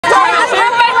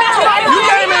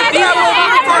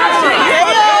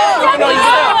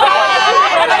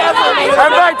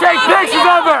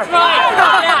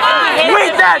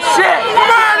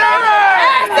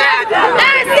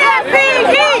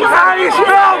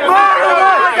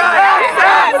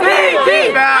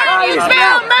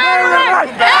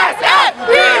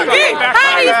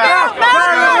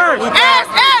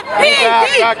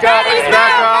Back up.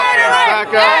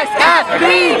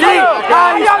 SFPD.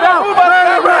 How do you spell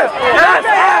murderers?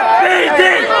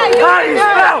 SFPD. How do you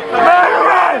spell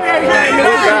murderers?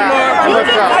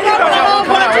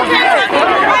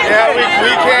 Yeah,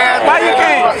 we can. Why you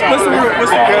can't? What's the rule?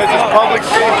 Because it's public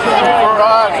safety for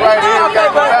us right here.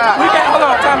 Hold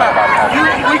on, time out.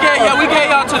 We gave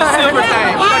y'all to the silver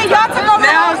thing.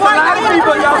 Now, a lot of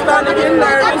people, y'all starting to get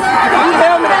nervous. You need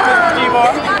helmet on, Mr.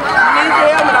 G-Bar. You need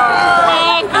your helmet on.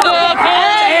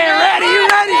 You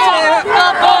ready, Chad?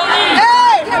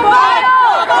 Hey! Fuck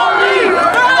the police!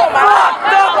 Fuck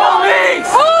the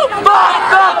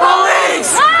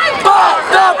police! Fuck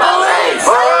the police!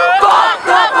 Fuck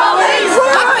the police!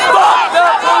 Fuck the police! Fuck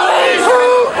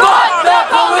the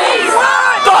police! Fuck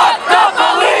the police! Fuck the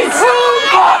police!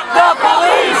 Fuck the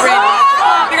police! You're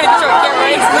gonna get your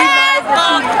camera.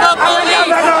 Fuck the police!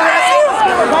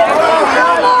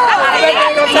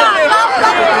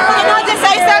 Can I just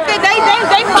say something? They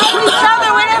fight each other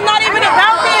when it's not even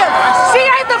about them. She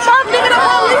ain't the fuck nigga, the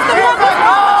police, the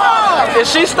motherfucker. And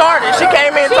she started. She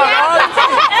came in talking all this shit.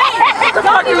 What the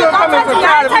fuck you gonna come in for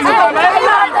crowd of people?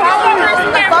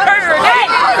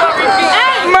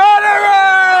 Murderer!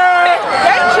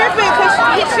 They tripping because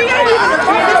she ain't even the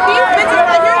police. These bitches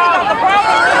right here got the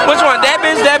problem. Which one? That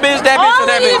bitch, or that bitch? All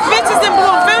these bitches in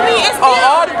blue, feel me? It's still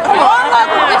all of them.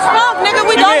 It's fuck, nigga.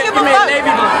 We don't give a fuck. Navy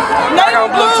blue.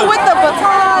 Navy blue with the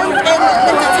batons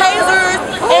and the tasers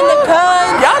and the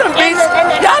guns. Y'all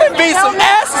done beat some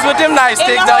asses with them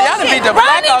nightsticks, though. Y'all done beat the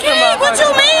black out them motherfuckers. What you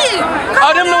mean?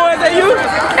 Oh, them the ones that you?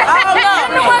 I don't know.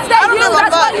 The ones that you.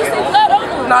 That's why you see blood on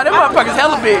them. Nah, them motherfuckers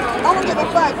hella big. I don't give a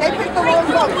fuck. They picked the wrong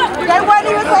fuck. They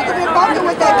wasn't even supposed to be fucking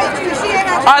with that bitch because she ain't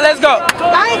got. All right, let's go.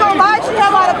 I ain't gonna lie, she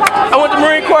have all the pockets. I went to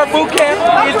Marine Corps boot camp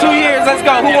in 2 years. Let's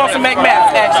go. Who wants to make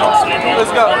math actions?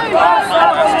 Let's go.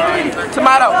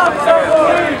 Tomato.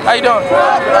 How you doing?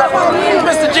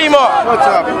 Mr. G-Mar. What's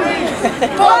up?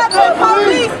 Fuck the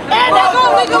police. And they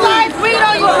gonna legalize weed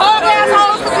on you hard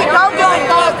assholes because we don't give a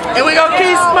fuck. And we gonna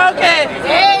keep smoking.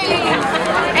 Hey.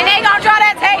 And they gonna try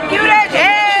to take you to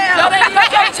jail. They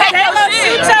gonna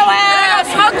shoot your ass.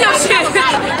 Smoke your shit.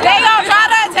 They gonna try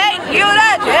to take you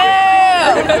to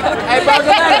jail. Hey, bro,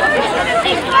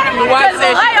 my wife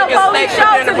said she cooking steak for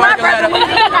dinner, Bargaletta.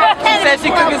 She said she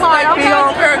cooking steak, be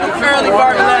home early,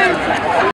 Bargaletta.